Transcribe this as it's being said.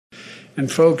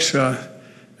And folks,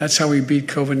 that's how we beat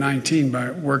COVID-19,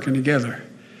 by working together.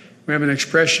 We have an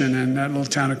expression in that little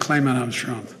town of Claymont I was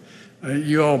from.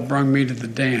 You all brung me to the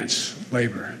dance,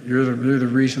 labor. You're the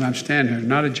reason I'm standing here.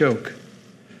 Not a joke.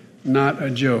 Not a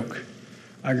joke.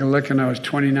 I can look, and I was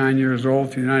 29 years old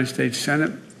to the United States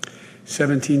Senate,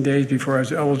 17 days before I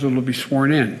was eligible to be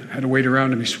sworn in. I had to wait around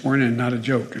to be sworn in, not a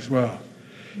joke as well.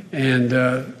 And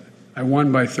I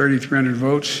won by 3,300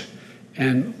 votes,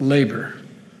 and labor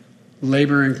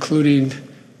including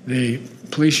the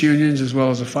police unions as well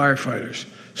as the firefighters,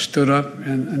 stood up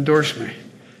and endorsed me.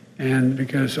 And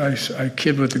because I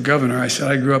kid with the governor, I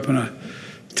said I grew up in a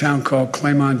town called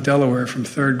Claymont, Delaware from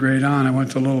 3rd grade on. I went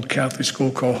to a little Catholic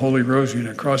school called Holy Rosary, and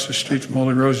across the street from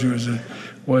Holy Rosary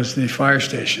was the fire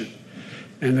station.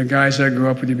 And the guys I grew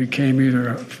up with, they became either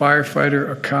a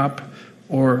firefighter, a cop,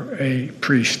 or a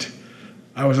priest.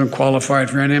 I wasn't qualified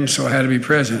for any of them, so I had to be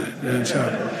president. And so,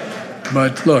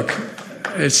 but look,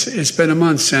 it's been a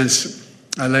month since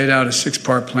I laid out a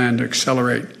 6-part plan to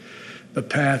accelerate the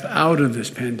path out of this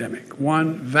pandemic.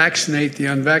 1, vaccinate the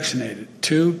unvaccinated.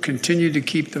 2, continue to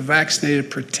keep the vaccinated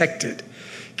protected.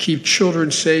 Keep children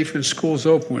safe and schools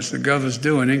open, which the governor's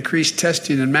doing. Increase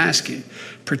testing and masking.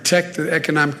 Protect the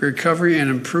economic recovery and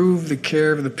improve the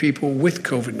care of the people with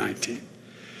COVID-19.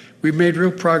 We've made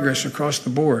real progress across the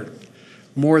board.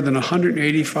 More than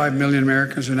 185 million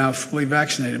Americans are now fully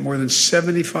vaccinated. More than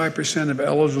 75% of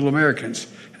eligible Americans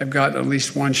have gotten at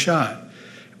least 1 shot.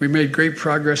 We made great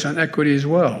progress on equity as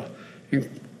well, in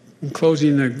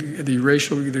closing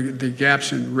the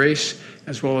gaps in race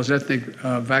as well as ethnic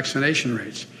vaccination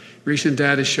rates. Recent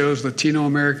data shows Latino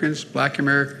Americans, Black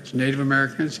Americans, Native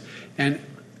Americans, and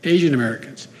Asian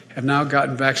Americans have now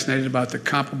gotten vaccinated about the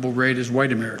comparable rate as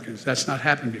white Americans. That's not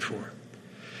happened before.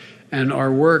 And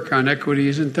our work on equity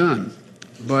isn't done,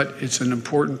 but it's an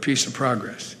important piece of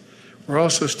progress. We're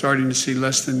also starting to see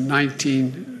less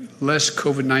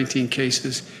COVID-19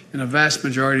 cases in a vast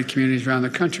majority of communities around the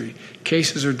country.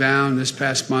 Cases are down this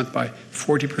past month by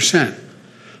 40%.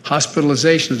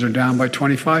 Hospitalizations are down by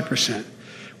 25%.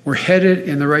 We're headed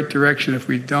in the right direction if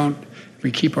we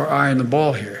keep our eye on the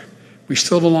ball here. We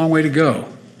still have a long way to go.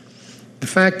 The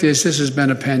fact is, this has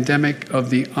been a pandemic of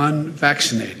the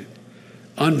unvaccinated.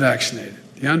 Unvaccinated.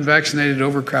 The unvaccinated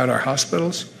overcrowd our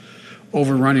hospitals,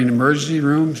 overrunning emergency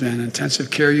rooms and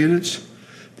intensive care units.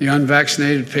 The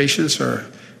unvaccinated patients are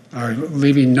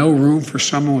leaving no room for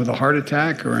someone with a heart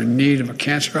attack or in need of a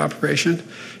cancer operation,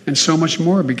 and so much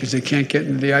more because they can't get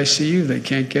into the ICU, they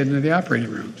can't get into the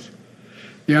operating rooms.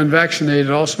 The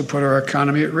unvaccinated also put our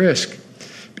economy at risk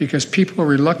because people are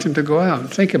reluctant to go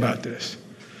out. Think about this.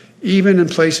 Even in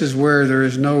places where there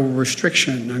is no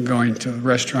restriction on going to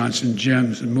restaurants and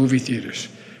gyms and movie theaters,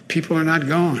 people are not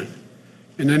going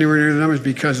in anywhere near the numbers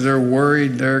because they're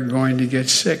worried they're going to get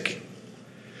sick.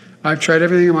 I've tried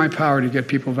everything in my power to get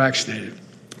people vaccinated.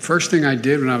 First thing I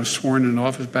did when I was sworn into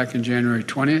office back in January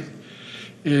 20th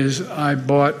is I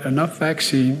bought enough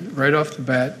vaccine right off the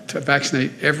bat to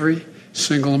vaccinate every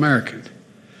single American.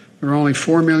 There were only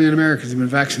 4 million Americans who had been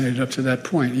vaccinated up to that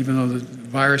point, even though the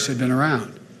virus had been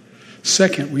around.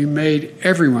 Second, we made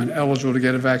everyone eligible to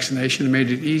get a vaccination and made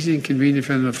it easy and convenient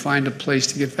for them to find a place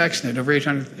to get vaccinated, over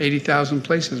 880,000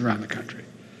 places around the country.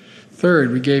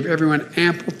 Third, we gave everyone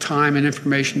ample time and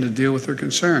information to deal with their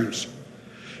concerns.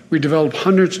 We developed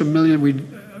hundreds of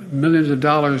millions of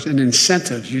dollars in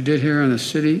incentives. You did here in the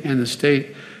city and the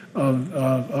state of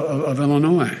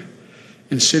Illinois,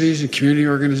 in cities and community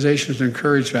organizations to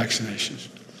encourage vaccinations.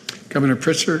 Governor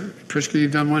Pritzker,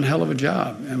 you've done one hell of a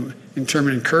job in terms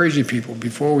of encouraging people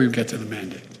before we get to the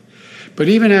mandate. But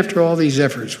even after all these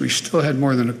efforts, we still had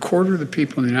more than a quarter of the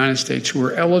people in the United States who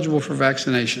were eligible for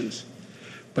vaccinations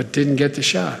but didn't get the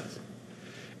shot.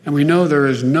 And we know there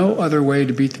is no other way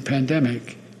to beat the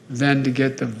pandemic than to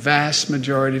get the vast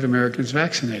majority of Americans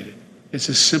vaccinated. It's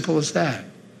as simple as that.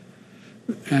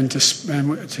 And to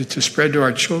spread to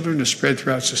our children, to spread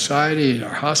throughout society,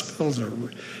 our hospitals, or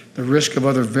the risk of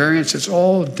other variants, it's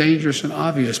all dangerous and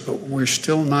obvious, but we're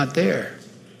still not there.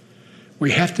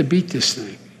 We have to beat this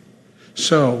thing.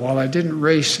 So while I didn't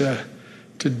race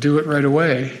to do it right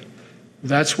away,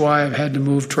 that's why I've had to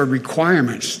move toward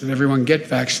requirements that everyone get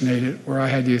vaccinated where I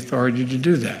had the authority to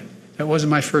do that. That wasn't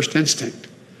my first instinct.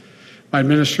 My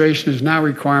administration is now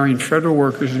requiring federal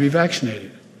workers to be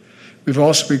vaccinated. We've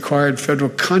also required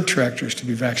federal contractors to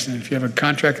be vaccinated. If you have a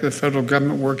contract with the federal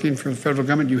government working for the federal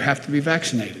government, you have to be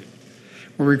vaccinated.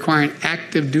 We're requiring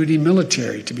active duty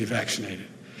military to be vaccinated.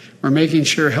 We're making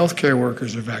sure healthcare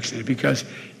workers are vaccinated because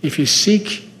if you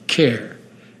seek care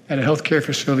at a healthcare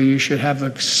facility, you should have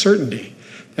the certainty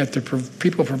that the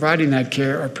people providing that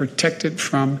care are protected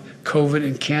from COVID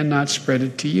and cannot spread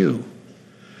it to you.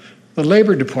 The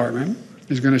Labor Department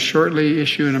is going to shortly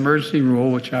issue an emergency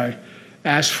rule, which I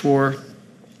asked for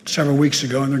several weeks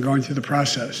ago, and they're going through the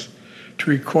process, to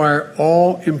require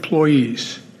all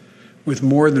employees with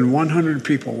more than 100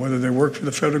 people, whether they work for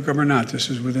the federal government or not, this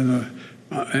is within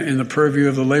in the purview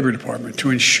of the Labor Department, to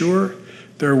ensure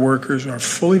their workers are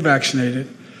fully vaccinated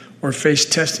or face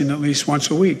testing at least once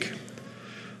a week.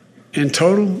 In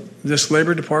total, this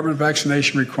Labor Department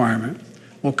vaccination requirement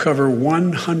will cover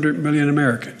 100 million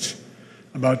Americans,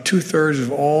 about 2/3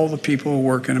 of all the people who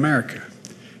work in America.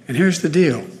 And here's the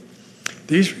deal.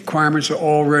 These requirements are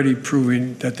already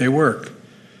proving that they work.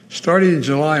 Starting in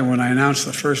July, when I announced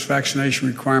the first vaccination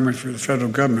requirement for the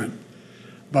federal government,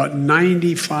 about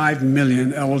 95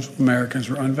 million eligible Americans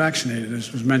were unvaccinated,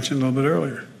 as was mentioned a little bit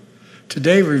earlier.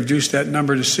 Today, we've reduced that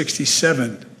number to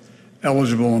 67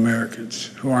 eligible Americans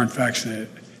who aren't vaccinated.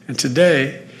 And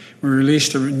today, we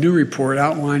released a new report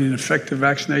outlining effective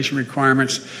vaccination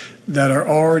requirements that are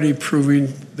already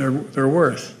proving their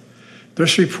worth.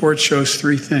 This report shows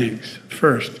three things.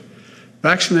 First,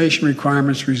 vaccination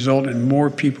requirements result in more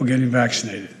people getting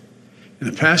vaccinated. In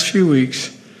the past few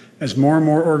weeks, as more and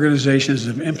more organizations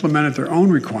have implemented their own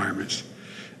requirements,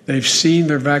 they've seen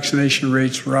their vaccination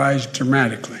rates rise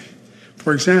dramatically.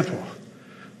 For example,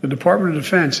 the Department of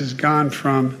Defense has gone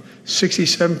from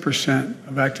 67%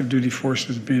 of active duty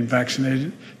forces being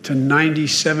vaccinated to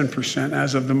 97%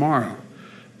 as of tomorrow.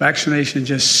 Vaccination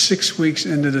just 6 weeks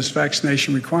into this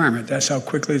vaccination requirement. That's how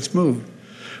quickly it's moved.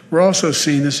 We're also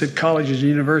seeing this at colleges and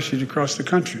universities across the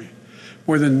country.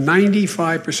 More than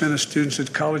 95% of students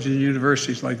at colleges and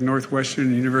universities like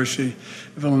Northwestern, University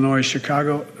of Illinois,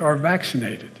 Chicago are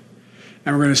vaccinated.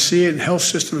 And we're going to see it in health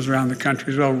systems around the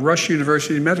country as well. Rush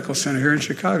University Medical Center here in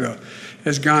Chicago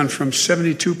has gone from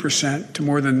 72% to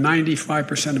more than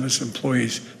 95% of its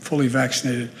employees fully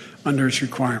vaccinated under its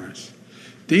requirements.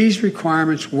 These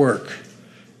requirements work.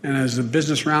 And as the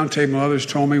Business Roundtable and others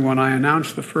told me when I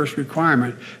announced the first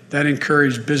requirement, that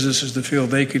encouraged businesses to feel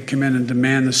they could come in and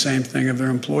demand the same thing of their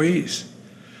employees.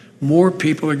 More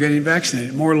people are getting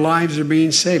vaccinated. More lives are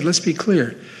being saved. Let's be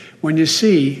clear. When you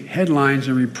see headlines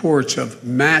and reports of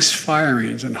mass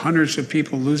firings and hundreds of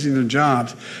people losing their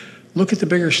jobs, look at the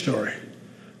bigger story.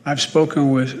 I've spoken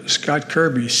with Scott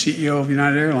Kirby, CEO of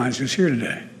United Airlines, who's here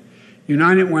today.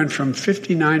 United went from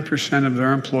 59% of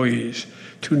their employees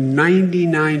to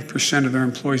 99% of their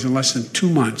employees in less than 2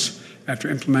 months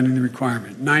after implementing the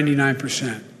requirement,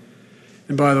 99%.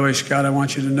 And by the way, Scott, I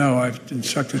want you to know I've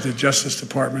instructed the Justice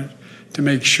Department to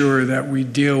make sure that we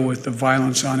deal with the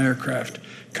violence on aircraft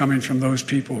coming from those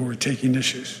people who are taking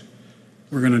issues.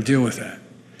 We're going to deal with that.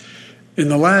 In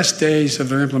the last days of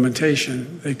their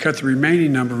implementation, they cut the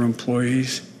remaining number of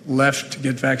employees left to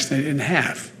get vaccinated in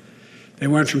half. They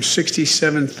went from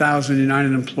 67,000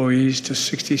 United employees to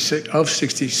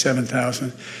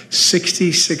 67,000,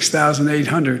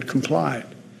 66,800 complied.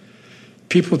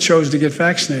 People chose to get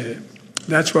vaccinated.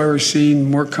 That's why we're seeing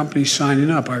more companies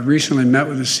signing up. I recently met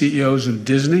with the CEOs of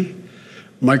Disney,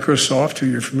 Microsoft, who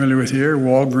you're familiar with here,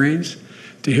 Walgreens,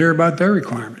 to hear about their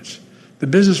requirements. The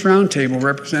Business Roundtable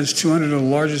represents 200 of the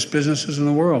largest businesses in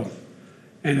the world,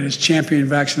 and it has championed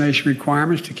vaccination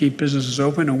requirements to keep businesses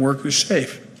open and workers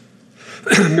safe.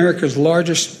 America's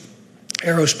largest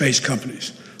aerospace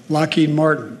companies, Lockheed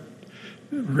Martin,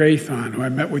 Raytheon, who I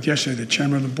met with yesterday, the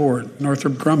chairman of the board,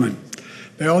 Northrop Grumman,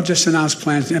 they all just announced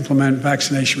plans to implement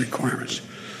vaccination requirements.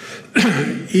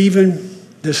 Even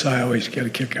this I always get a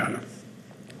kick out of.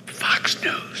 Fox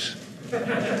News.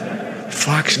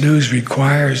 Fox News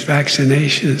requires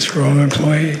vaccinations for all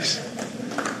employees.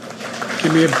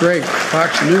 Give me a break,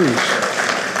 Fox News.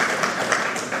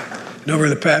 And over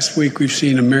the past week, we've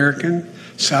seen American,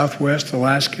 Southwest,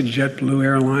 Alaska, JetBlue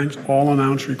Airlines all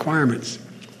announce requirements.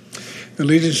 The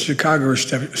leaders in Chicago are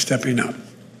stepping up.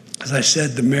 As I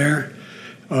said, the Mayor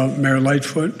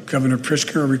Lightfoot, Governor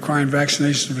Pritzker are requiring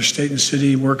vaccinations for state and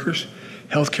city workers,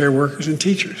 healthcare workers, and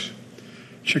teachers.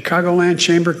 Chicagoland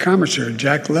Chamber Commissar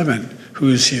Jack Levin, who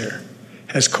is here,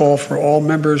 has called for all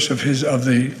members of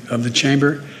the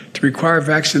chamber to require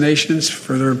vaccinations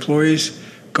for their employees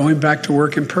going back to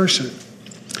work in person.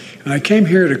 And I came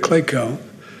here to Clayco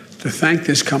to thank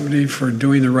this company for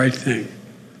doing the right thing.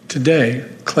 Today,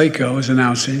 Clayco is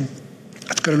announcing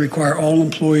it's going to require all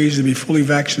employees to be fully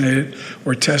vaccinated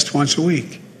or test once a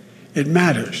week. It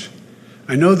matters.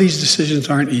 I know these decisions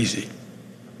aren't easy,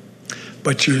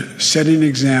 but you're setting an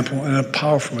example, and a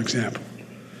powerful example.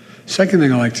 Second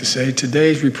thing I'd like to say,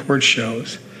 today's report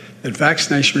shows that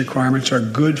vaccination requirements are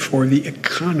good for the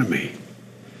economy.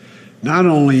 Not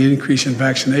only increase in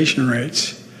vaccination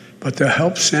rates, but to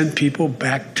help send people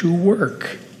back to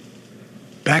work.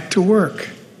 Back to work.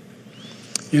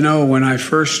 You know, when I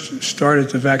first started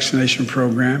the vaccination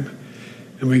program,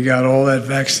 and we got all that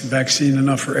vaccine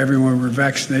enough for everyone, we're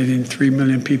vaccinating 3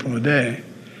 million people a day.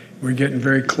 We're getting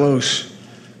very close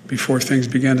before things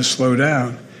began to slow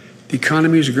down. The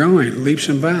economy is growing, leaps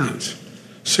and bounds.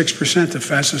 6%, the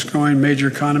fastest growing major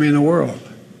economy in the world.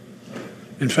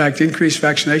 In fact, increased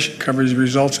vaccination coverage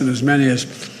results in as many as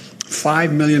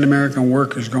 5 million American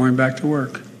workers going back to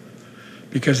work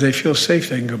because they feel safe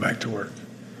they can go back to work.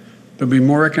 There'll be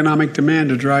more economic demand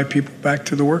to drive people back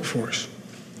to the workforce.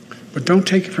 But don't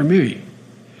take it from me,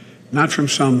 not from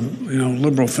some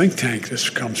liberal think tank this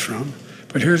comes from,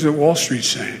 but here's what Wall Street's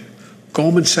saying.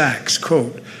 Goldman Sachs,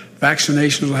 quote,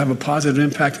 vaccinations will have a positive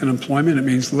impact on employment. It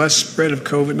means less spread of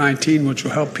COVID-19, which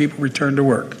will help people return to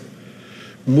work.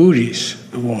 Moody's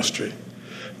on Wall Street.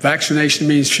 Vaccination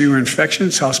means fewer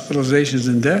infections, hospitalizations,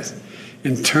 and death.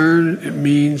 In turn, it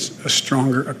means a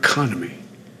stronger economy.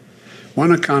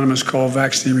 One economist called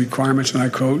vaccine requirements, and I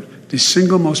quote, the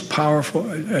single most powerful,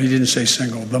 he didn't say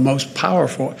single, the most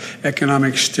powerful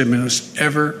economic stimulus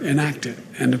ever enacted,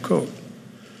 end of quote.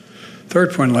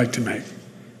 Third point I'd like to make.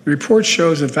 The report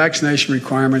shows that vaccination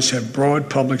requirements have broad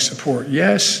public support.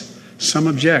 Yes, some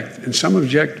object, and some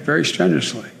object very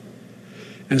strenuously.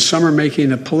 And some are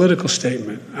making a political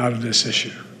statement out of this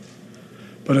issue.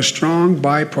 But a strong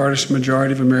bipartisan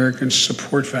majority of Americans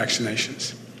support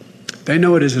vaccinations. They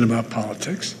know it isn't about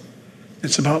politics.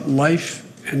 It's about life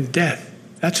and death.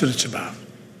 That's what it's about.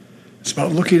 It's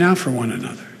about looking out for one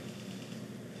another.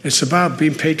 It's about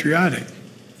being patriotic,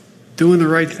 doing the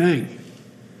right thing.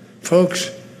 Folks,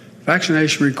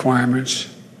 vaccination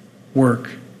requirements work,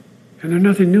 and there's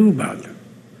nothing new about them.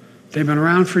 They've been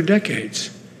around for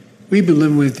decades. We've been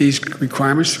living with these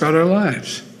requirements throughout our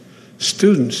lives.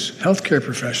 Students, healthcare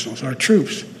professionals, our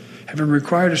troops have been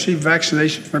required to receive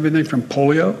vaccination from everything from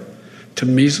polio to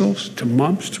measles to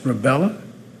mumps to rubella.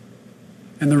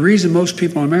 And the reason most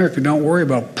people in America don't worry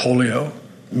about polio,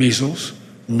 measles,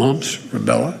 mumps,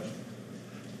 rubella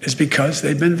is because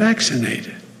they've been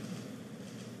vaccinated.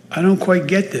 I don't quite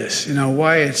get this,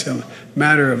 why it's a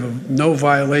matter of no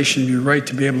violation of your right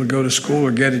to be able to go to school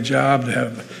or get a job, to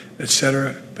have, et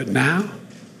cetera. But now,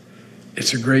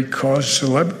 it's a great cause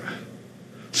célèbre.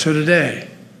 So today,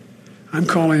 I'm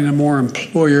calling on more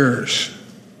employers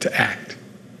to act.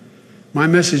 My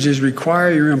message is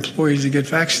require your employees to get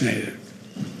vaccinated.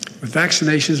 With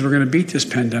vaccinations, we're going to beat this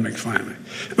pandemic finally.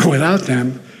 Without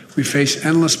them, we face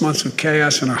endless months of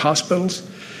chaos in our hospitals,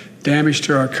 damage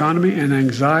to our economy, and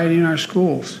anxiety in our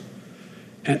schools,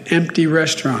 and empty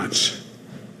restaurants,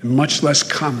 and much less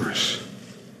commerce.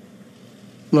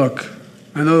 Look,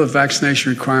 I know that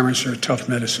vaccination requirements are a tough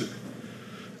medicine.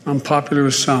 Unpopular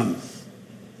with some,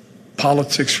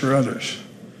 politics for others,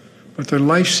 but they're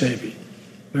life-saving.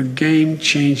 They're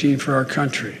game-changing for our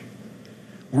country.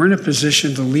 We're in a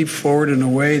position to leap forward in a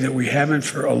way that we haven't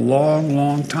for a long,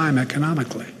 long time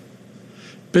economically.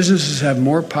 Businesses have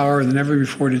more power than ever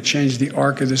before to change the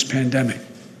arc of this pandemic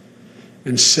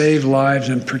and save lives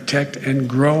and protect and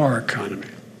grow our economy.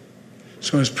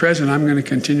 So as president, I'm going to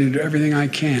continue to do everything I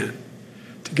can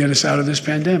to get us out of this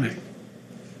pandemic.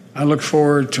 I look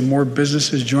forward to more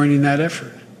businesses joining that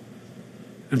effort.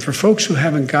 And for folks who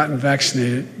haven't gotten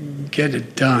vaccinated, get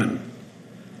it done.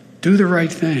 Do the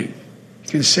right thing. It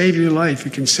can save your life.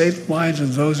 It can save the lives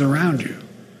of those around you.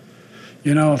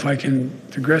 If I can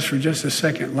digress for just a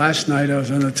second, last night I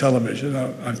was on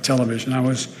television. I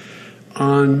was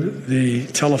on the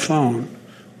telephone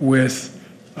with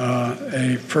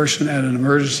a person at an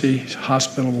emergency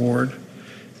hospital ward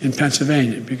in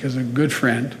Pennsylvania because a good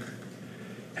friend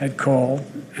had called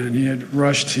and he had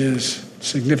rushed his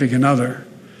significant other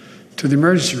to the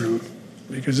emergency room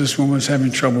because this woman was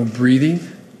having trouble breathing,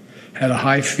 had a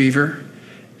high fever,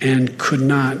 and could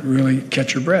not really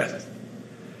catch her breath.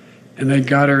 And they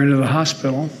got her into the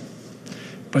hospital,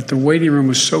 but the waiting room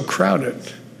was so crowded,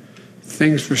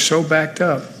 things were so backed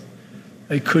up,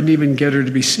 they couldn't even get her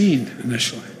to be seen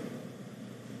initially.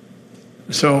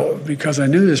 So because I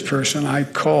knew this person, I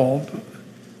called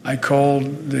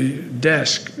the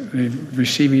desk, the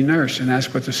receiving nurse, and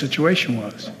asked what the situation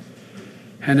was.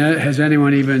 And has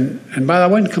anyone even, and by the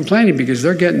way, I wasn't complaining because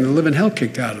they're getting the living hell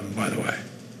kicked out of them, by the way.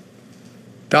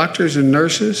 Doctors and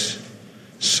nurses,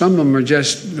 some of them are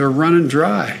they're running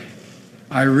dry.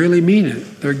 I really mean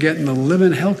it. They're getting the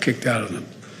living hell kicked out of them,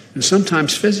 and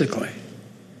sometimes physically.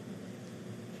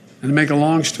 And to make a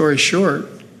long story short,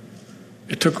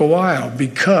 it took a while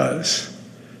because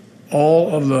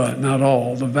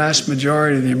the vast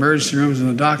majority of the emergency rooms and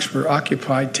the docs were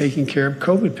occupied taking care of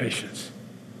COVID patients.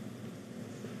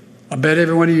 I bet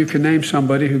every one of you can name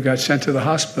somebody who got sent to the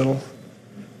hospital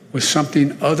with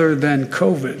something other than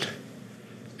COVID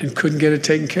and couldn't get it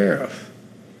taken care of.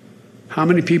 How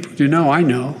many people do you know, I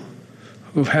know,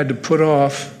 who've had to put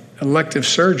off elective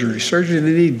surgery they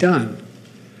need done,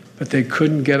 but they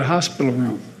couldn't get a hospital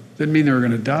room. Didn't mean they were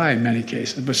going to die in many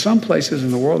cases, but some places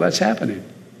in the world that's happening.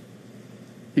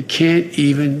 You can't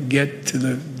even get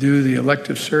to do the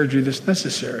elective surgery that's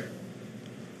necessary,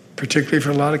 particularly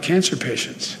for a lot of cancer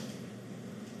patients.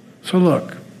 So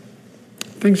look,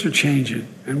 things are changing,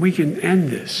 and we can end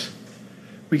this.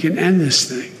 We can end this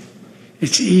thing.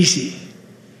 It's easy,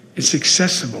 it's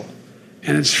accessible,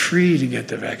 and it's free to get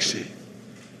the vaccine.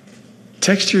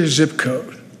 Text your zip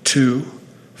code to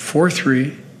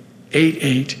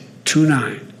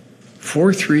 438829.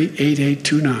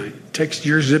 438829. Text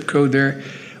your zip code there,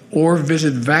 or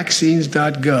visit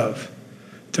vaccines.gov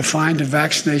to find a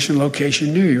vaccination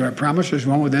location near you. I promise there's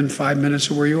one within 5 minutes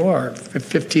of where you are,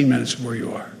 15 minutes of where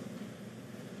you are.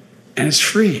 And it's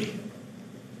free.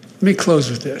 Let me close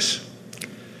with this.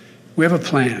 We have a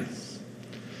plan.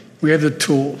 We have the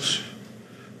tools.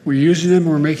 We're using them,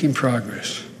 we're making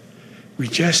progress. We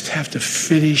just have to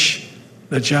finish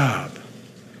the job.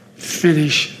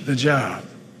 Finish the job.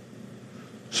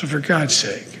 So for God's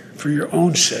sake, for your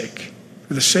own sake,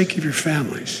 for the sake of your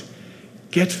families,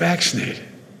 get vaccinated.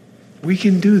 We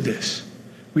can do this.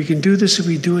 We can do this if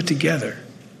we do it together.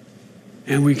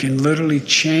 And we can literally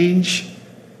change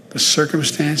the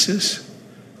circumstances,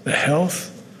 the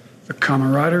health, the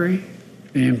camaraderie,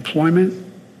 the employment,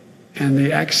 and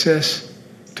the access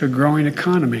to a growing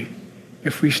economy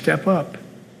if we step up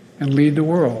and lead the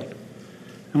world.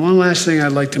 And one last thing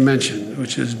I'd like to mention,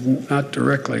 which is not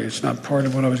directly, it's not part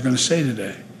of what I was going to say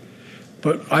today,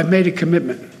 but I've made a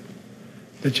commitment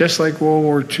that just like World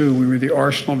War II, we were the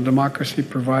arsenal of democracy,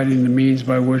 providing the means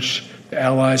by which the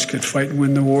Allies could fight and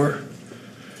win the war.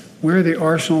 We're the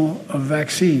arsenal of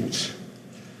vaccines.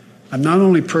 I've not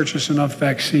only purchased enough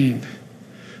vaccine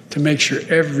to make sure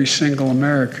every single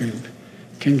American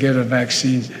can get a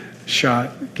vaccine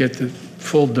shot, get the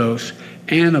full dose,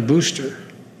 and a booster,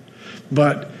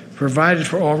 but provided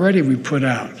for already we put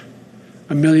out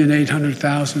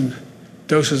 1,800,000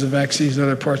 doses of vaccines in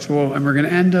other parts of the world, and we're going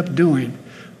to end up doing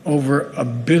over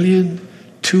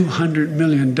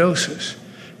 1,200,000,000 doses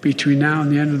between now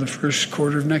and the end of the first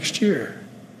quarter of next year.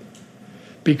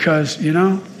 Because,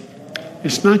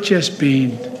 it's not just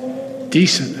being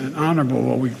decent and honorable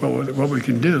what we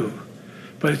can do,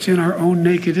 but it's in our own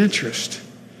naked interest.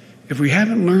 If we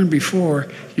haven't learned before,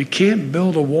 you can't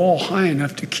build a wall high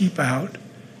enough to keep out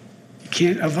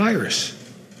a virus.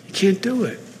 You can't do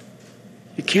it.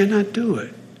 You cannot do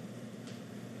it.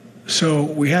 So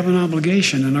we have an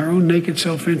obligation in our own naked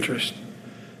self-interest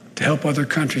to help other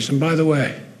countries. And by the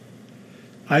way,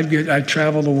 I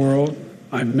travel the world.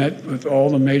 I've met with all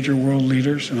the major world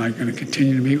leaders, and I'm going to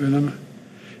continue to meet with them.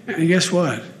 And guess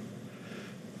what?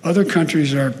 Other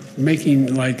countries are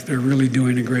making like they're really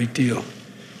doing a great deal.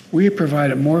 We have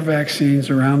provided more vaccines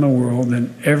around the world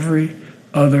than every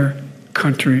other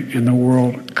country in the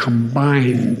world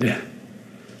combined.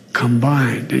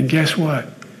 And guess what?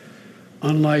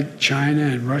 Unlike China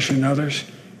and Russia and others,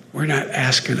 we're not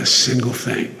asking a single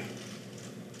thing.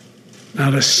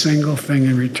 Not a single thing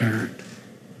in return.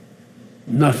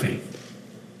 Nothing.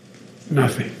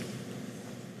 And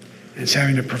it's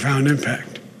having a profound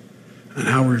impact on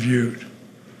how we're viewed.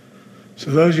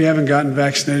 So those who haven't gotten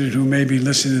vaccinated who may be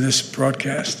listening to this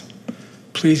broadcast,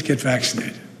 please get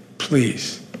vaccinated.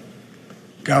 Please.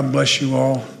 God bless you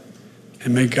all,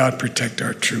 and may God protect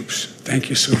our troops. Thank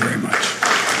you so very much.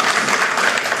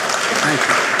 Thank you.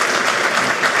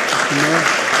 Mr. Mayor?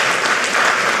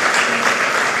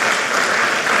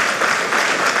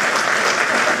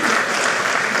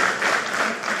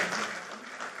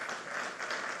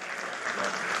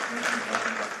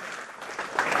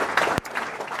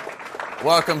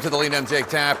 Welcome to the lead. I'm Jake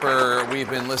Tapper. We've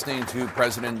been listening to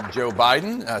President Joe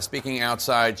Biden speaking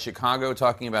outside Chicago,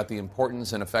 talking about the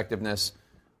importance and effectiveness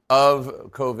of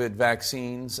COVID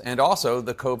vaccines and also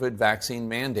the COVID vaccine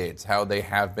mandates, how they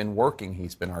have been working,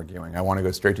 he's been arguing. I want to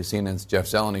go straight to CNN's Jeff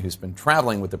Zeleny, who's been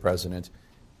traveling with the president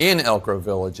in Elk Grove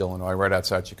Village, Illinois, right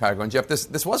outside Chicago. And Jeff,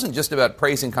 this wasn't just about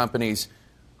praising companies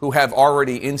who have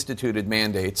already instituted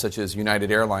mandates, such as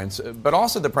United Airlines, but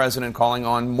also the president calling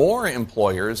on more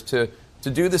employers to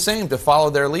do the same, to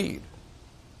follow their lead.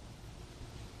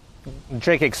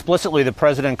 Jake, explicitly the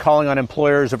president calling on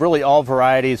employers of really all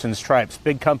varieties and stripes,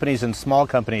 big companies and small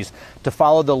companies, to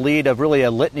follow the lead of really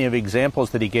a litany of examples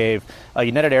that he gave.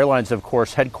 United Airlines, of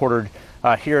course, headquartered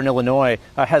here in Illinois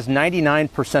has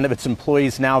 99% of its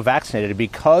employees now vaccinated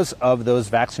because of those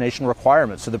vaccination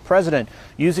requirements. So the president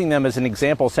using them as an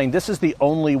example, saying this is the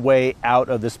only way out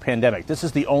of this pandemic. This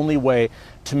is the only way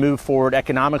to move forward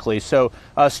economically. So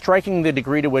striking the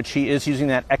degree to which he is using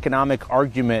that economic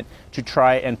argument to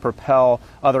try and propel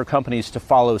other companies to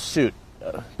follow suit.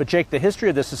 But, Jake, the history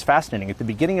of this is fascinating. At the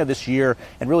beginning of this year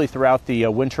and really throughout the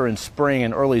winter and spring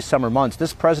and early summer months,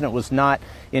 this president was not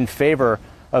in favor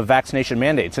of vaccination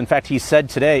mandates. In fact, he said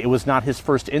today it was not his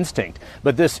first instinct.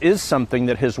 But this is something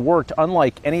that has worked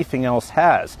unlike anything else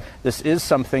has. This is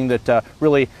something that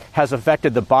really has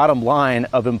affected the bottom line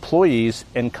of employees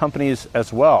and companies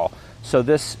as well. So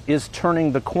this is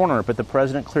turning the corner. But the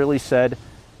president clearly said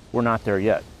we're not there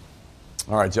yet.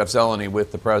 All right, Jeff Zeleny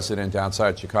with the president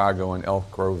outside Chicago in Elk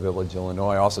Grove Village,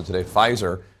 Illinois. Also today,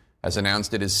 Pfizer has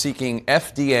announced it is seeking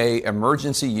FDA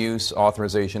emergency use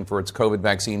authorization for its COVID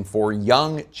vaccine for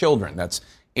young children. That's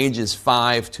ages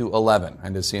 5 to 11.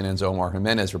 And as CNN's Omar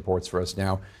Jimenez reports for us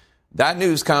now, that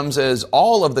news comes as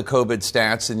all of the COVID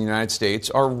stats in the United States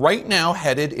are right now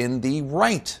headed in the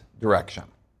right direction.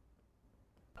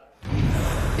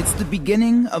 It's the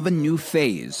beginning of a new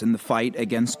phase in the fight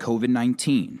against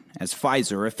COVID-19 as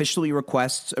Pfizer officially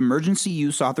requests emergency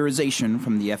use authorization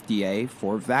from the FDA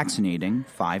for vaccinating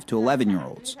 5 to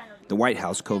 11-year-olds. The White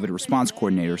House COVID response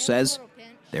coordinator says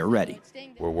they're ready.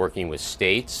 We're working with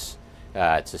states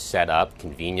to set up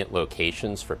convenient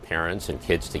locations for parents and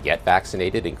kids to get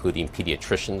vaccinated, including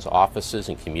pediatricians' offices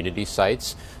and community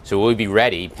sites. So we'll be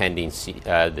ready pending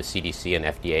the CDC and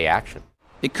FDA action.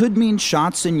 It could mean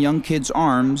shots in young kids'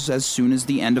 arms as soon as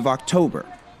the end of October.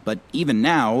 But even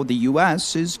now, the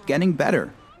U.S. is getting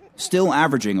better. Still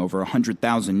averaging over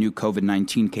 100,000 new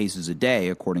COVID-19 cases a day,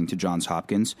 according to Johns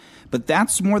Hopkins. But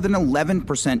that's more than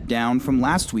 11% down from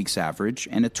last week's average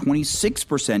and a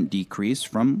 26% decrease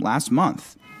from last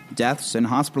month. Deaths and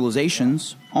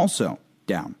hospitalizations also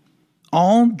down.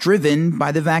 All driven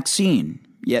by the vaccine,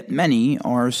 yet many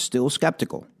are still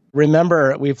skeptical.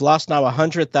 Remember, we've lost now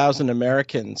 100,000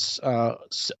 Americans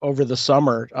over the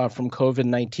summer from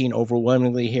COVID-19,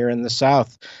 overwhelmingly here in the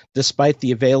South, despite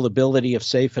the availability of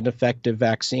safe and effective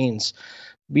vaccines.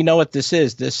 We know what this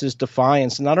is. This is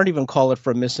defiance. And I don't even call it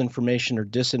for misinformation or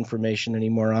disinformation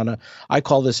anymore, Anna. I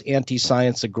call this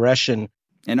anti-science aggression.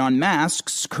 And on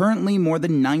masks, currently more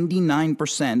than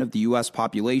 99% of the U.S.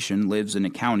 population lives in a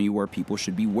county where people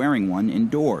should be wearing one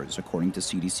indoors, according to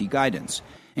CDC guidance,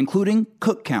 including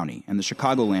Cook County and the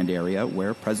Chicagoland area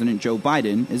where President Joe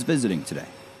Biden is visiting today.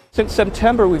 Since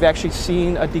September, we've actually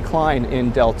seen a decline in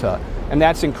Delta, and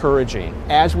that's encouraging.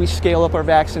 As we scale up our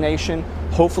vaccination,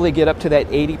 hopefully get up to that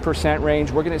 80% range,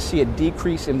 we're going to see a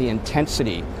decrease in the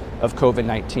intensity of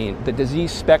COVID-19. The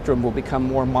disease spectrum will become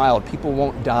more mild. People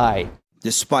won't die.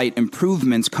 Despite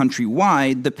improvements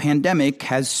countrywide, the pandemic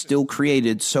has still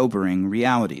created sobering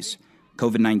realities.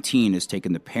 COVID-19 has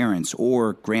taken the parents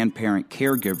or grandparent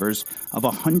caregivers of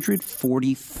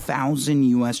 140,000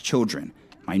 U.S. children,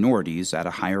 minorities at a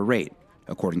higher rate,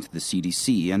 according to the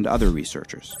CDC and other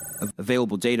researchers.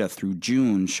 Available data through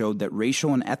June showed that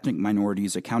racial and ethnic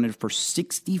minorities accounted for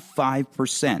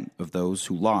 65% of those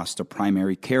who lost a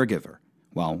primary caregiver,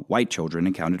 while white children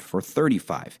accounted for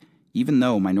 35%, even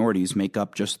though minorities make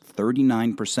up just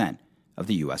 39% of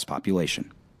the U.S.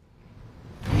 population.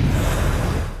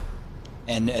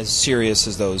 And as serious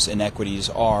as those inequities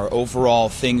are, overall,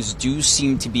 things do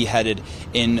seem to be headed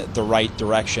in the right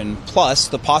direction. Plus,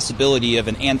 the possibility of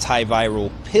an antiviral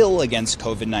pill against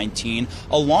COVID-19,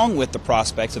 along with the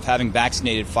prospects of having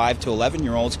vaccinated 5 to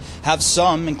 11-year-olds, have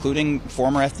some, including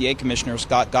former FDA Commissioner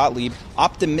Scott Gottlieb,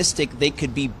 optimistic they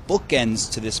could be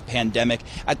bookends to this pandemic,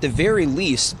 at the very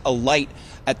least, a light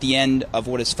at the end of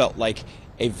what has felt like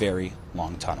a very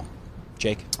long tunnel.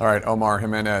 Jake. All right, Omar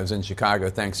Jimenez in Chicago,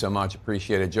 thanks so much.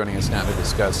 Appreciate it. Joining us now to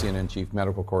discuss, CNN Chief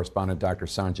Medical Correspondent Dr.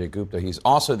 Sanjay Gupta. He's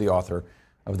also the author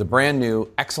of the brand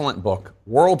new, excellent book,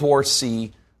 World War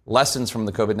C, Lessons from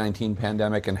the COVID-19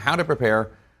 Pandemic and How to Prepare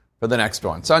for the Next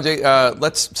One. Sanjay,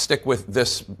 let's stick with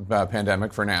this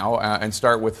pandemic for now and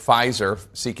start with Pfizer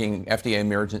seeking FDA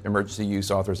emergency use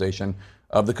authorization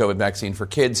of the COVID vaccine for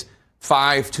kids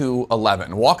 5 to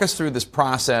 11. Walk us through this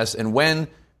process and when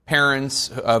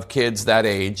parents of kids that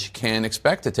age can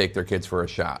expect to take their kids for a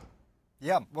shot.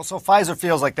 Yeah, well, so Pfizer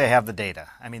feels like they have the data.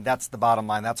 I mean, that's the bottom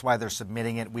line. That's why they're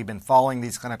submitting it. We've been following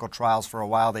these clinical trials for a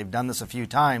while. They've done this a few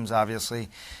times, obviously,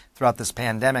 throughout this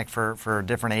pandemic for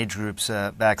different age groups,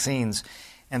 vaccines.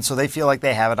 And so they feel like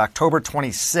they have it. October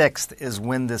 26th is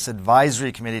when this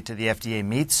advisory committee to the FDA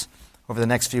meets over the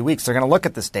next few weeks. They're going to look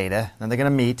at this data, then they're going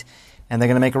to meet, and they're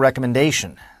going to make a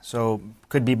recommendation. So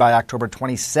could be by October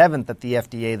 27th that the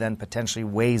FDA then potentially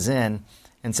weighs in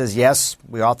and says, yes,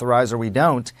 we authorize or we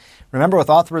don't. Remember, with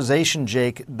authorization,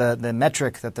 Jake, the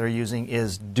metric that they're using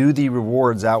is, do the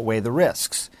rewards outweigh the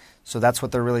risks? So that's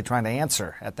what they're really trying to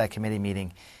answer at that committee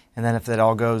meeting. And then if it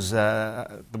all goes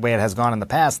the way it has gone in the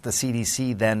past, the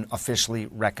CDC then officially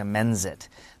recommends it.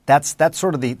 That's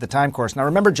sort of the time course. Now,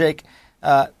 remember, Jake,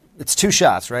 it's 2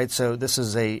 shots, right? So this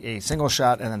is a single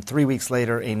shot, and then 3 weeks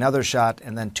later, another shot,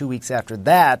 and then 2 weeks after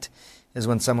that is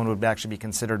when someone would actually be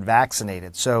considered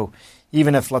vaccinated. So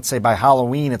even if, let's say, by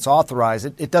Halloween it's authorized,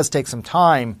 it does take some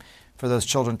time for those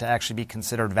children to actually be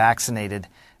considered vaccinated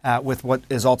with what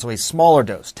is also a smaller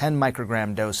dose, 10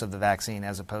 microgram dose of the vaccine,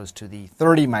 as opposed to the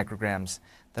 30 micrograms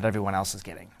that everyone else is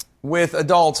getting. With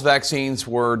adults, vaccines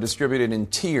were distributed in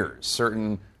tiers.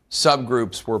 Certain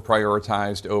subgroups were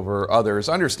prioritized over others.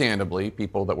 Understandably,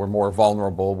 people that were more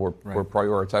vulnerable were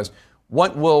prioritized.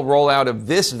 What will rollout of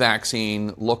this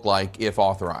vaccine look like if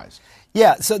authorized?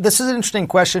 Yeah, so this is an interesting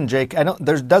question, Jake.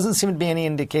 There doesn't seem to be any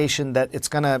indication that it's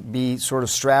going to be sort of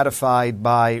stratified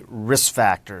by risk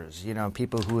factors. You know,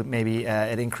 people who may be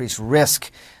at increased risk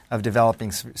of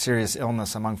developing serious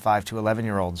illness among 5 to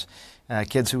 11-year-olds.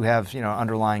 Kids who have,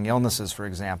 underlying illnesses, for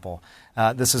example.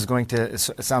 This is going to, it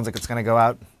sounds like it's going to go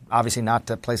out, obviously not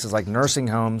to places like nursing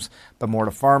homes, but more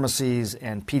to pharmacies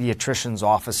and pediatricians'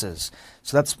 offices.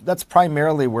 So that's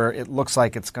primarily where it looks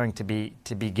like it's going to be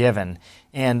given.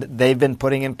 And they've been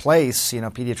putting in place,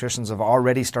 pediatricians have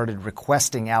already started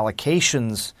requesting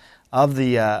allocations of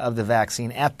the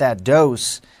vaccine at that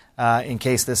dose in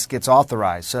case this gets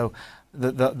authorized. So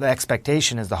the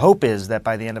expectation is, the hope is that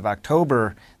by the end of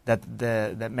October,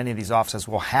 that many of these offices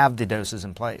will have the doses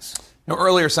in place. Now,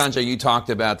 earlier, Sanjay, you talked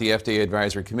about the FDA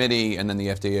Advisory Committee and then the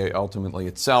FDA ultimately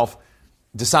itself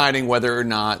deciding whether or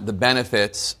not the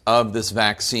benefits of this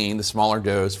vaccine, the smaller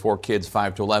dose for kids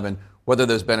 5 to 11, whether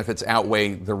those benefits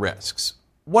outweigh the risks.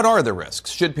 What are the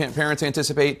risks? Should parents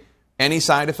anticipate any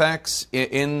side effects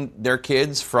in their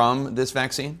kids from this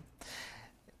vaccine?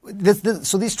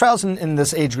 So these trials in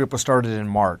this age group were started in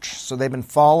March. So they've been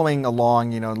following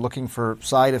along, looking for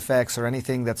side effects or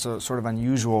anything that's sort of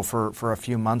unusual for a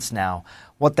few months now.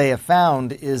 What they have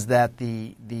found is that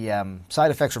the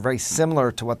side effects are very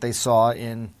similar to what they saw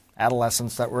in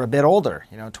adolescents that were a bit older,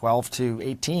 12 to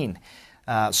 18.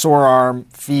 Sore arm,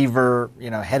 fever,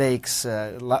 headaches,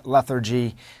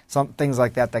 lethargy, some things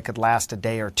like that could last a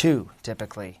day or two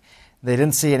typically. They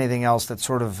didn't see anything else that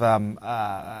sort of,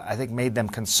 I think, made them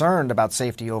concerned about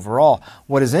safety overall.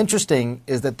 What is interesting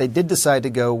is that they did decide to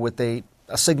go with a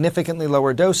significantly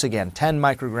lower dose again, 10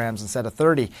 micrograms instead of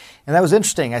 30. And that was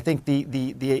interesting. I think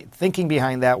the thinking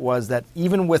behind that was that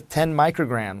even with 10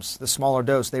 micrograms, the smaller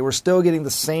dose, they were still getting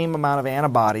the same amount of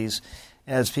antibodies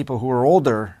as people who were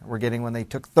older were getting when they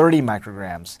took 30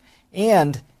 micrograms.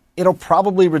 And it'll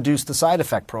probably reduce the side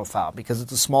effect profile because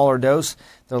it's a smaller dose.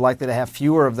 They're likely to have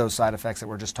fewer of those side effects that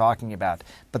we're just talking about.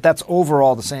 But that's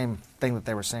overall the same thing that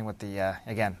they were saying with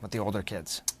the older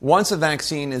kids. Once a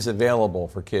vaccine is available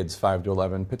for kids 5 to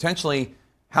 11, potentially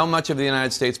how much of the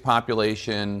United States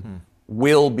population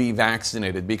will be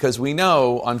vaccinated? Because we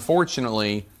know,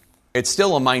 unfortunately, it's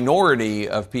still a minority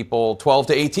of people 12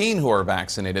 to 18 who are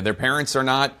vaccinated. Their parents are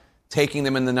not taking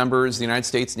them in the numbers the United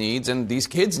States needs and these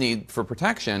kids need for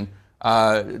protection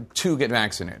to get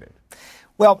vaccinated.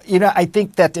 Well, I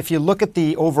think that if you look at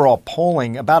the overall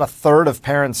polling, about a third of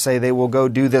parents say they will go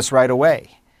do this right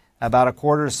away. About a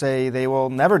quarter say they will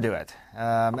never do it.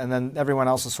 And then everyone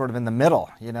else is sort of in the middle,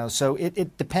 So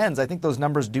it depends. I think those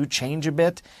numbers do change a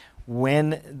bit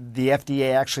when the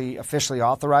FDA actually officially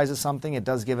authorizes something. It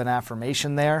does give an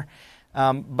affirmation there.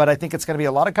 But I think it's going to be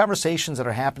a lot of conversations that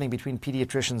are happening between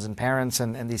pediatricians and parents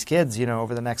and these kids,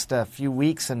 over the next few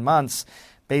weeks and months,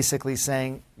 basically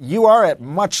saying you are at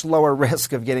much lower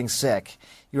risk of getting sick.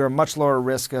 You're at much lower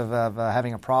risk of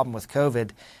having a problem with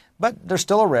COVID. But there's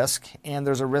still a risk, and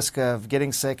there's a risk of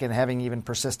getting sick and having even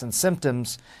persistent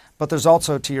symptoms. But there's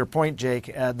also, to your point, Jake,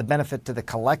 the benefit to the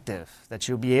collective, that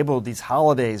you'll be able these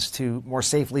holidays to more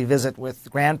safely visit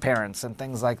with grandparents and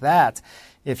things like that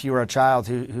if you are a child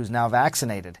who's now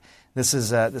vaccinated. This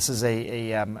is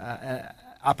a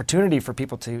opportunity for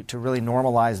people to really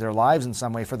normalize their lives in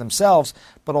some way for themselves,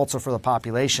 but also for the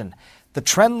population. The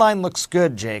trend line looks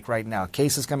good, Jake, right now.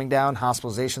 Cases coming down,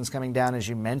 hospitalizations coming down, as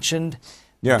you mentioned.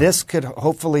 Yeah. This could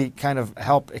hopefully kind of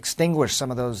help extinguish some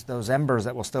of those embers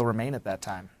that will still remain at that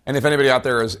time. And if anybody out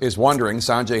there is wondering,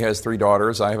 Sanjay has 3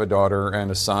 daughters. I have a daughter and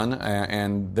a son,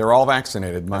 and they're all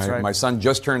vaccinated. My son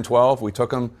just turned 12. We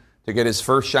took him to get his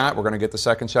first shot. We're going to get the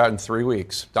second shot in 3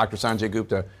 weeks. Dr. Sanjay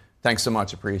Gupta, thanks so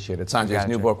much. Appreciate it. Sanjay's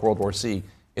new book, World War C,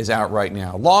 is out right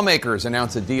now. Lawmakers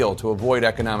announced a deal to avoid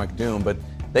economic doom, but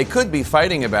they could be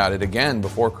fighting about it again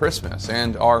before Christmas.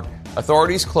 And are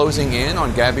authorities closing in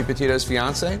on Gabby Petito's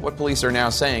fiance? What police are now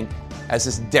saying as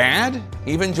his dad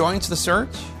even joins the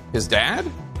search? His dad?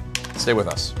 Stay with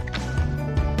us.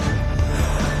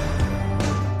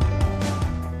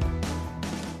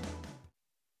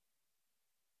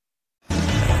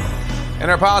 And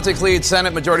our politics lead,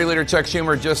 Senate Majority Leader Chuck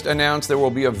Schumer just announced there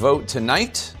will be a vote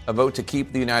tonight, a vote to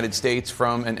keep the United States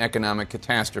from an economic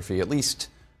catastrophe, at least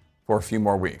for a few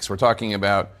more weeks. We're talking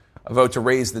about a vote to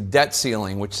raise the debt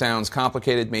ceiling, which sounds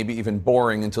complicated, maybe even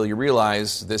boring, until you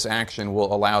realize this action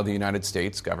will allow the United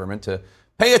States government to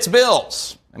pay its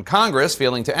bills. And Congress,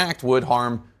 failing to act, would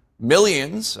harm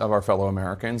millions of our fellow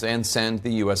Americans and send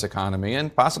the U.S. economy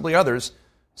and possibly others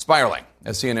spiraling.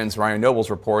 As CNN's Ryan Nobles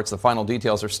reports, the final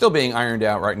details are still being ironed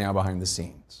out right now behind the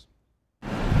scenes.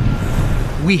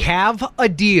 We have a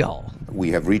deal. We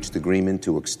have reached agreement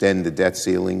to extend the debt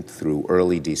ceiling through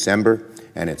early December,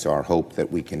 and it's our hope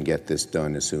that we can get this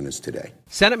done as soon as today.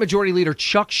 Senate Majority Leader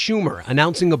Chuck Schumer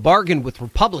announcing a bargain with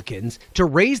Republicans to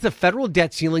raise the federal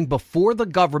debt ceiling before the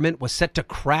government was set to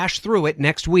crash through it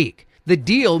next week. The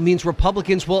deal means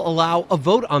Republicans will allow a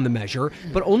vote on the measure,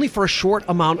 but only for a short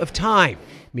amount of time,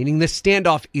 meaning the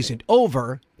standoff isn't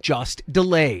over, just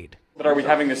delayed. But are we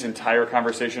having this entire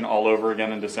conversation all over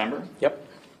again in December? Yep.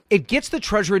 It gets the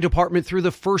Treasury Department through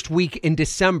the first week in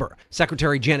December.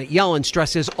 Secretary Janet Yellen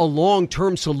stresses a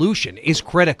long-term solution is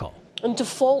critical. And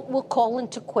default will call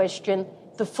into question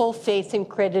the full faith and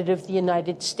credit of the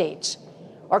United States.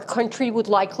 Our country would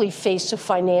likely face a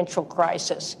financial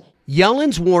crisis.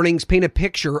 Yellen's warnings paint a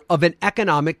picture of an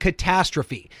economic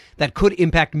catastrophe that could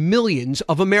impact millions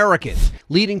of Americans,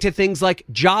 leading to things like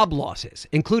job losses,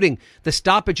 including the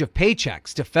stoppage of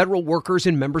paychecks to federal workers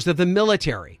and members of the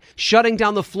military, shutting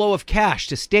down the flow of cash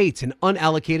to states and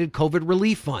unallocated COVID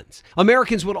relief funds.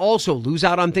 Americans would also lose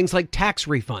out on things like tax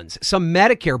refunds, some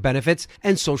Medicare benefits,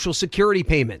 and Social Security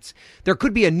payments. There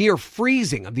could be a near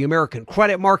freezing of the American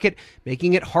credit market,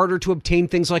 making it harder to obtain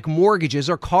things like mortgages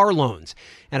or car loans,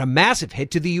 and a massive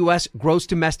hit to the U.S. gross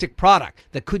domestic product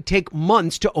that could take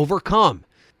months to overcome.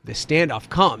 The standoff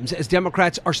comes as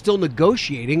Democrats are still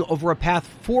negotiating over a path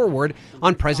forward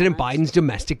on President Biden's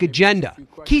domestic agenda.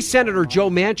 Key Senator Joe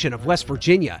Manchin of West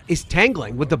Virginia is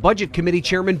tangling with the Budget Committee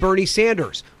Chairman Bernie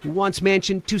Sanders, who wants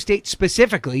Manchin to state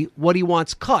specifically what he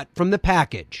wants cut from the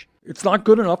package. It's not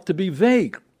good enough to be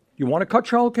vague. You want to cut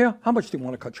child care? How much do you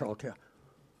want to cut child care?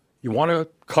 You want to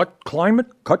cut climate?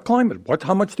 Cut climate.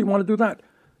 How much do you want to do that?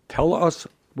 Tell us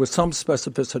with some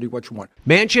specificity what you want.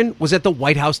 Manchin was at the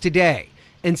White House today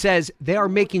and says they are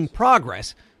making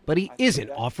progress, but he isn't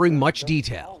offering much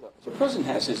detail. The president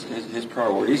has his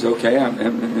priorities, okay,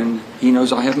 and he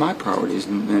knows I have my priorities,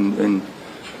 and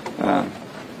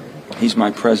he's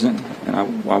my president, and I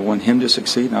want him to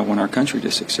succeed, and I want our country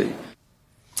to succeed.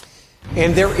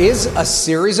 And there is a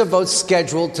series of votes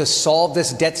scheduled to solve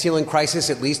this debt ceiling crisis,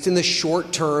 at least in the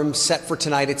short term, set for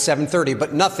tonight at 7:30.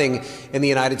 But nothing in the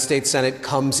United States Senate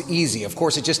comes easy. Of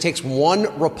course, it just takes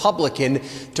one Republican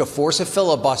to force a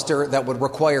filibuster that would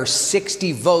require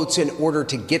 60 votes in order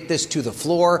to get this to the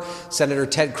floor. Senator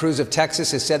Ted Cruz of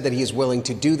Texas has said that he is willing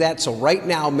to do that. So right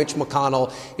now, Mitch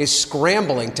McConnell is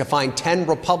scrambling to find 10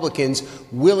 Republicans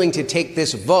willing to take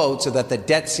this vote so that the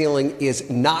debt ceiling is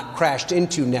not crashed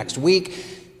into next week.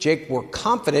 Jake, we're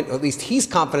confident, or at least he's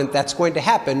confident that's going to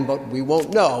happen, but we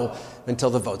won't know until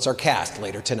the votes are cast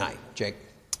later tonight. Jake.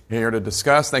 Here to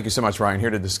discuss, thank you so much, Ryan. Here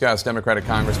to discuss, Democratic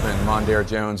Congressman Mondaire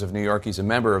Jones of New York. He's a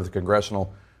member of the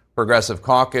Congressional Progressive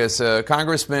Caucus.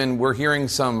 Congressman, we're hearing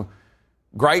some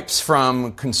gripes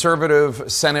from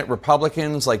conservative Senate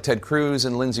Republicans like Ted Cruz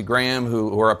and Lindsey Graham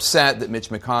who are upset that Mitch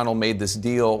McConnell made this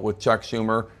deal with Chuck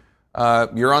Schumer.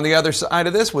 You're on the other side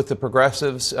of this with the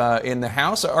progressives in the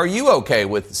House. Are you okay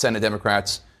with Senate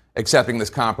Democrats accepting this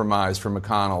compromise from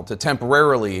McConnell to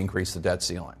temporarily increase the debt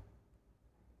ceiling?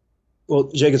 Well,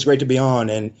 Jake, it's great to be on.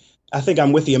 And I think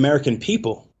I'm with the American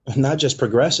people, not just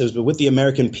progressives, but with the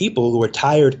American people who are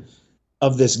tired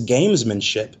of this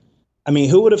gamesmanship. I mean,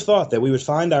 who would have thought that we would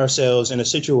find ourselves in a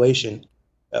situation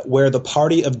where the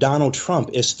party of Donald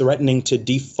Trump is threatening to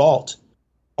default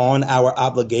on our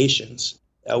obligations?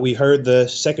 We heard the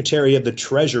Secretary of the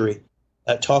Treasury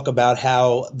talk about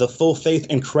how the full faith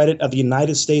and credit of the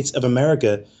United States of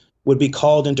America would be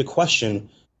called into question.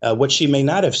 What she may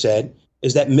not have said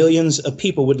is that millions of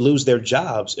people would lose their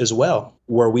jobs as well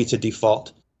were we to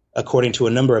default, according to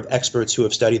a number of experts who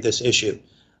have studied this issue.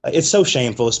 It's so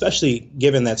shameful, especially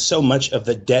given that so much of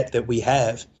the debt that we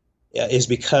have is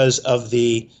because of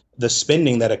the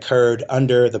spending that occurred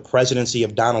under the presidency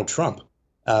of Donald Trump.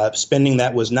 spending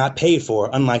that was not paid for,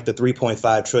 unlike the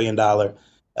 $3.5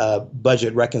 trillion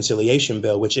budget reconciliation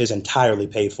bill, which is entirely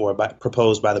paid for,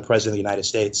 proposed by the President of the United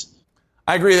States.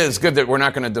 I agree that it's good that we're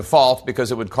not going to default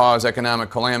because it would cause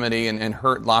economic calamity and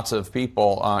hurt lots of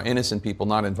people, innocent people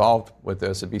not involved with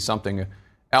this. It'd be something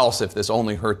else if this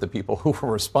only hurt the people who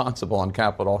were responsible on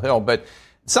Capitol Hill. But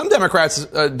some Democrats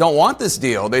don't want this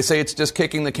deal. They say it's just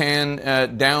kicking the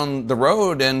can down the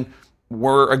road, and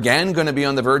we're again going to be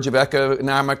on the verge of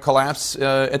economic collapse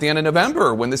at the end of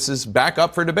November when this is back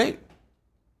up for debate.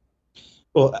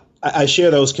 Well, I share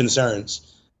those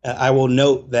concerns. I will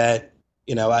note that,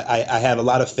 I have a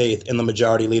lot of faith in the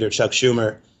majority leader, Chuck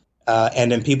Schumer,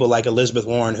 and in people like Elizabeth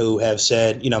Warren who have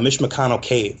said, Mitch McConnell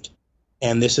caved,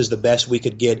 and this is the best we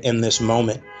could get in this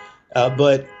moment.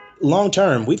 But long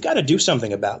term, we've got to do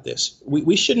something about this.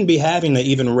 We shouldn't be having to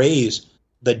even raise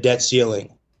the debt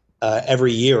ceiling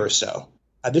every year or so.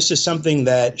 This is something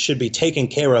that should be taken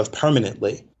care of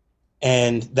permanently.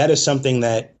 And that is something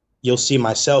that you'll see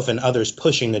myself and others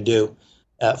pushing to do.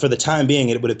 For the time being,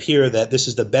 it would appear that this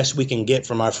is the best we can get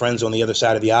from our friends on the other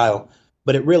side of the aisle.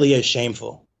 But it really is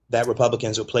shameful that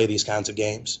Republicans will play these kinds of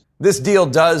games. This deal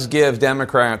does give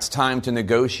Democrats time to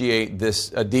negotiate this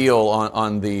deal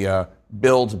on the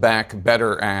Build Back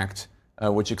Better Act,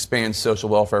 which expands social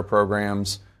welfare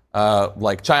programs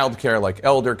like child care, like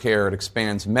elder care. It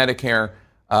expands Medicare.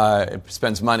 It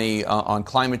spends money on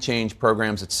climate change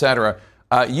programs, et cetera.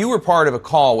 You were part of a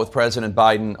call with President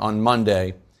Biden on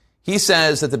Monday. He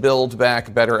says that the Build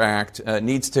Back Better Act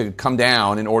needs to come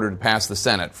down in order to pass the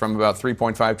Senate from about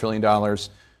 $3.5 trillion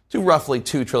to roughly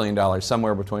 $2 trillion,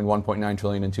 somewhere between $1.9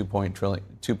 trillion and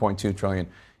 $2.2 trillion.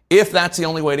 If that's the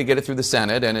only way to get it through the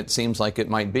Senate, and it seems like it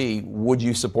might be, would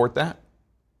you support that?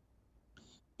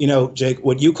 Jake,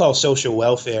 what you call social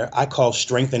welfare, I call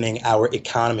strengthening our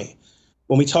economy.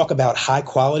 When we talk about high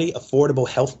quality, affordable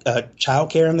health,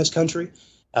 child care in this country,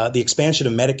 the expansion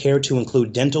of Medicare to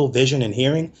include dental, vision, and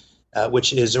hearing,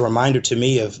 which is a reminder to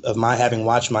me of my having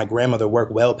watched my grandmother work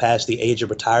well past the age of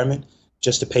retirement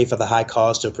just to pay for the high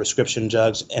cost of prescription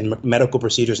drugs and medical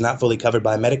procedures not fully covered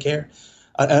by Medicare.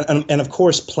 And of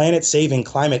course, planet-saving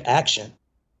climate action.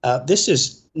 This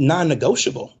is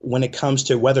non-negotiable when it comes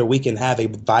to whether we can have a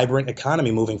vibrant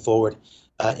economy moving forward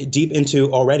deep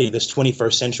into already this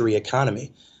 21st century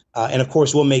economy. And of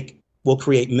course, we'll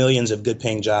create millions of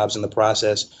good-paying jobs in the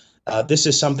process. This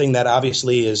is something that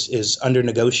obviously is under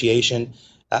negotiation.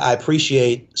 I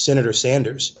appreciate Senator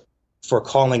Sanders for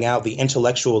calling out the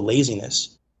intellectual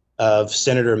laziness of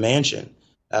Senator Manchin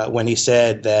when he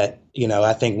said that,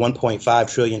 I think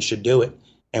 1.5 trillion should do it.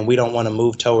 And we don't want to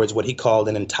move towards what he called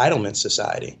an entitlement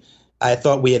society. I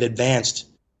thought we had advanced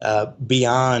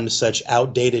beyond such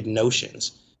outdated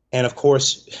notions. And of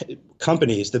course,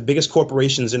 companies, the biggest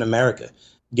corporations in America,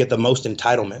 get the most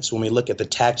entitlements when we look at the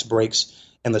tax breaks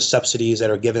and the subsidies that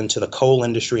are given to the coal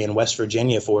industry in West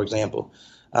Virginia, for example.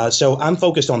 So I'm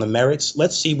focused on the merits.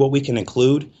 Let's see what we can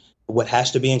include, what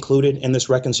has to be included in this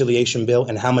reconciliation bill,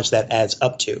 and how much that adds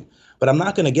up to. But I'm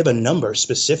not going to give a number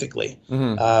specifically.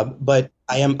 But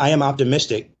I am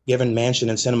optimistic, given Manchin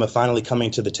and Sinema finally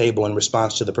coming to the table in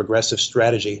response to the progressive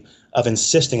strategy of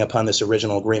insisting upon this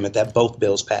original agreement that both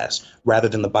bills pass, rather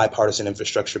than the bipartisan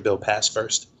infrastructure bill pass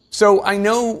first. So I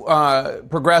know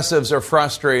progressives are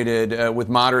frustrated with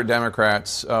moderate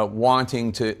Democrats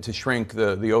wanting to shrink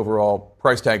the overall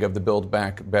price tag of the Build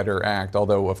Back Better Act,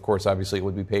 although, of course, obviously it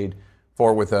would be paid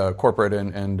for with corporate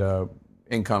and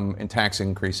income and tax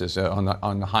increases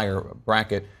on the higher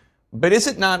bracket. But is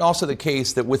it not also the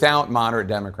case that without moderate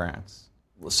Democrats,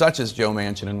 such as Joe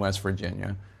Manchin in West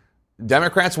Virginia,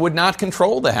 Democrats would not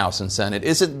control the House and Senate?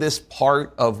 Isn't this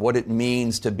part of what it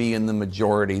means to be in the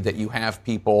majority, that you have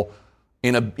people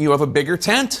you have a bigger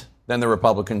tent than the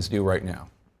Republicans do right now?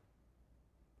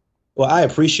 Well, I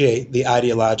appreciate the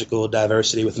ideological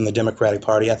diversity within the Democratic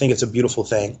Party. I think it's a beautiful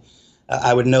thing.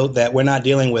 I would note that we're not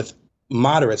dealing with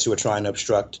moderates who are trying to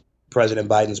obstruct President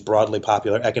Biden's broadly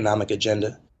popular economic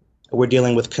agenda. We're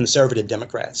dealing with conservative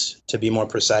Democrats, to be more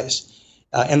precise.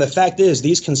 And the fact is,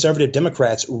 these conservative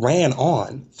Democrats ran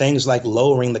on things like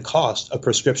lowering the cost of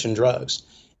prescription drugs,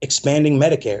 expanding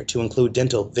Medicare to include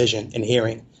dental, vision, and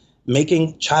hearing,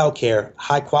 making childcare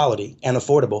high quality and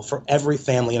affordable for every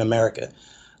family in America.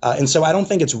 And so I don't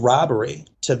think it's robbery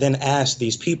to then ask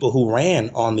these people who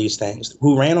ran on these things,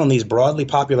 who ran on these broadly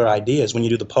popular ideas when you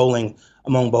do the polling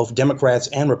among both Democrats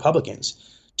and Republicans,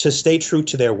 to stay true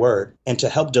to their word and to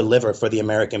help deliver for the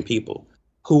American people,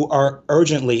 who are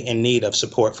urgently in need of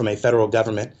support from a federal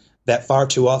government that far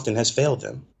too often has failed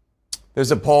them.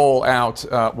 There's a poll out.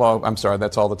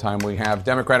 That's all the time we have.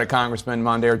 Democratic Congressman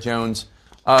Mondaire Jones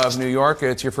of New York.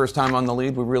 It's your first time on The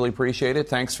Lead. We really appreciate it.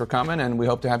 Thanks for coming, and we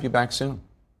hope to have you back soon.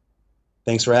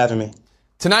 Thanks for having me.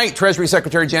 Tonight, Treasury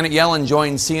Secretary Janet Yellen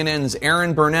joins CNN's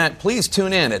Aaron Burnett. Please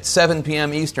tune in at 7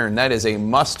 p.m. Eastern. That is a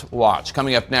must-watch.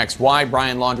 Coming up next, why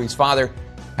Brian Laundrie's father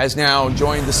has now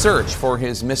joined the search for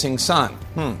his missing son.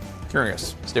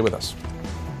 Curious. Stay with us.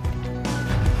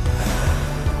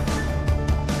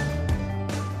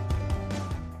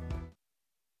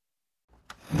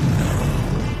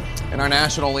 In our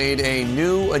national lead, a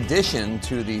new addition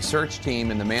to the search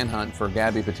team in the manhunt for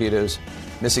Gabby Petito's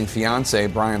missing fiance,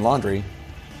 Brian Laundrie.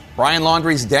 Brian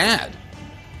Laundrie's dad.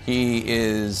 He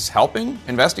is helping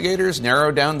investigators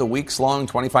narrow down the weeks-long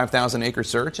 25,000-acre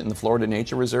search in the Florida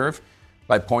Nature Reserve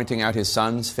by pointing out his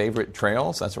son's favorite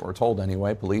trails. That's what we're told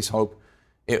anyway. Police hope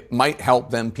it might help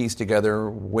them piece together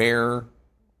where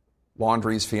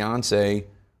Laundrie's fiance,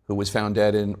 who was found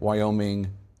dead in Wyoming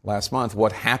last month,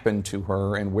 what happened to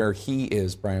her and where he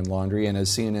is, Brian Laundrie. And as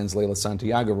CNN's Leila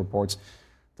Santiago reports,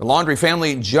 the Laundrie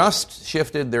family just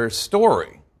shifted their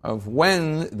story of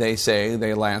when they say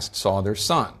they last saw their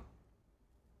son.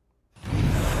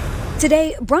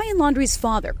 Today, Brian Laundrie's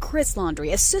father, Chris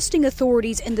Laundrie, assisting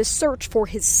authorities in the search for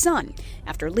his son.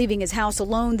 After leaving his house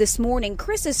alone this morning,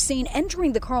 Chris is seen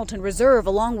entering the Carlton Reserve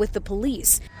along with the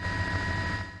police.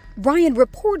 Brian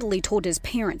reportedly told his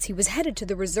parents he was headed to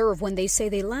the reserve when they say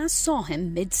they last saw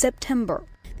him mid-September.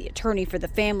 The attorney for the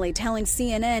family telling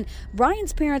CNN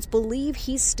Brian's parents believe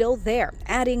he's still there,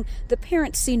 adding the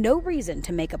parents see no reason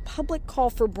to make a public call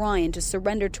for Brian to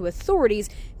surrender to authorities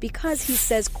because he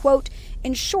says, quote,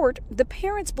 in short, the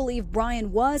parents believe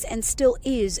Brian was and still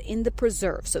is in the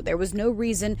preserve, so there was no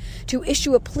reason to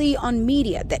issue a plea on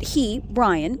media that he,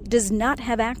 Brian, does not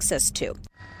have access to.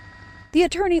 The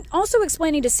attorney also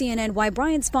explaining to CNN why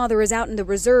Brian's father is out in the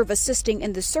reserve assisting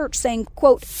in the search, saying,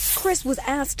 quote, Chris was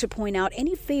asked to point out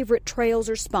any favorite trails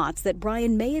or spots that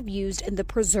Brian may have used in the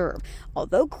preserve.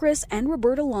 Although Chris and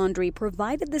Roberta Laundrie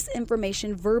provided this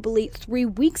information verbally 3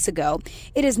 weeks ago,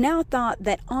 it is now thought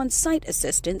that on-site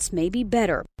assistance may be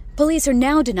better. Police are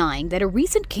now denying that a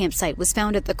recent campsite was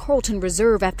found at the Carlton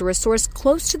Reserve after a source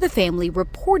close to the family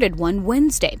reported one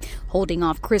Wednesday, holding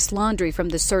off Chris Laundrie from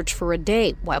the search for a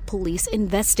day while police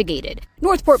investigated.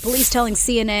 Northport police telling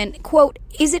CNN, quote,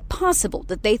 is it possible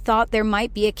that they thought there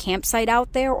might be a campsite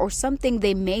out there or something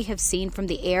they may have seen from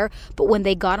the air, but when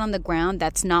they got on the ground,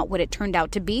 that's not what it turned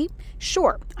out to be?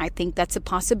 Sure, I think that's a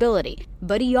possibility.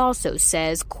 But he also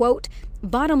says, quote,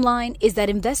 bottom line is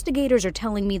that investigators are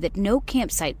telling me that no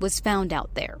campsite was found out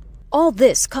there. All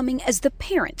this coming as the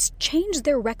parents changed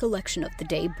their recollection of the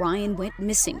day Brian went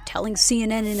missing, telling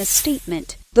CNN in a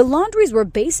statement, the Laundries were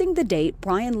basing the date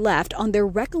Brian left on their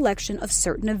recollection of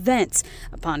certain events.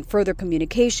 Upon further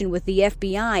communication with the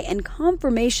FBI and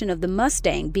confirmation of the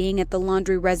Mustang being at the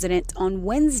Laundrie residence on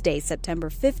Wednesday,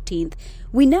 September 15th,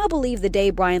 we now believe the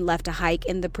day Brian left to hike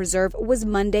in the preserve was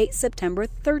Monday, September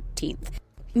 13th.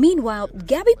 Meanwhile,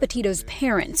 Gabby Petito's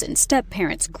parents and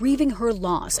step-parents grieving her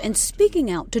loss and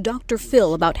speaking out to Dr.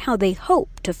 Phil about how they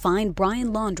hope to find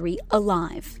Brian Laundrie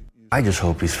alive. I just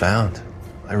hope he's found.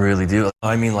 I really do.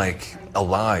 I mean, like,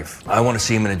 alive. I want to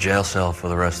see him in a jail cell for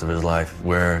the rest of his life,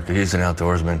 where he's an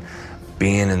outdoorsman,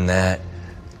 being in that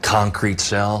concrete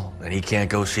cell, and he can't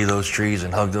go see those trees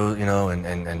and hug those, you know,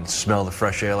 and smell the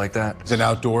fresh air like that. As an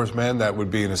outdoorsman, that would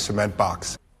be in a cement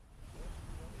box.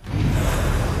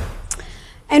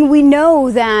 And we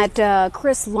know that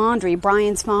Chris Laundrie,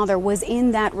 Brian's father, was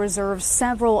in that reserve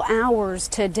several hours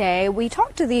today. We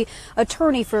talked to the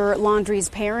attorney for Laundrie's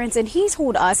parents, and he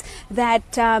told us that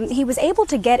he was able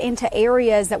to get into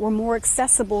areas that were more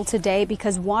accessible today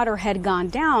because water had gone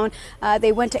down.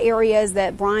 They went to areas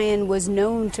that Brian was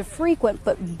known to frequent,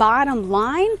 but bottom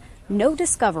line, no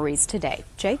discoveries today.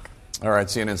 Jake? All right,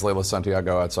 CNN's Leila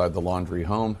Santiago outside the Laundrie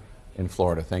home in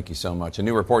Florida. Thank you so much. A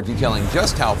new report detailing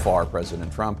just how far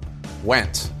President Trump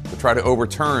went to try to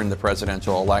overturn the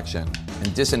presidential election and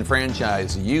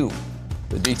disenfranchise you.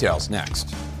 The details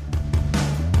next.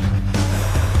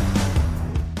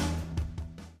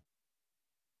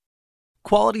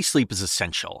 Quality sleep is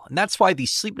essential, and that's why the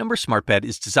Sleep Number Smart Bed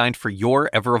is designed for your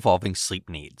ever-evolving sleep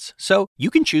needs. So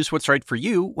you can choose what's right for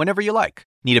you whenever you like.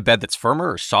 Need a bed that's firmer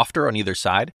or softer on either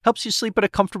side? Helps you sleep at a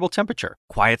comfortable temperature.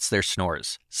 Quiets their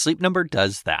snores. Sleep Number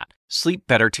does that. Sleep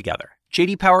better together.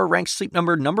 J.D. Power ranks Sleep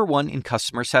Number #1 in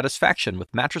customer satisfaction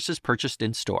with mattresses purchased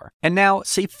in-store. And now,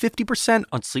 save 50%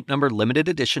 on Sleep Number limited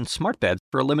edition smart beds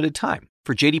for a limited time.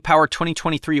 For J.D. Power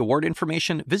 2023 award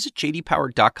information, visit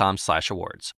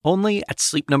jdpower.com/awards. Only at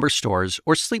Sleep Number stores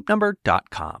or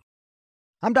sleepnumber.com.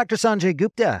 I'm Dr. Sanjay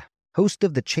Gupta, host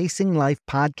of the Chasing Life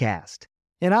podcast.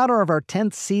 In honor of our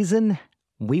 10th season,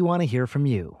 We want to hear from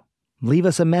you. Leave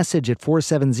us a message at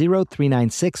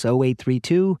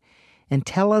 470-396-0832 and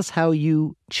tell us how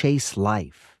you chase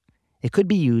life. It could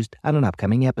be used on an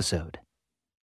upcoming episode.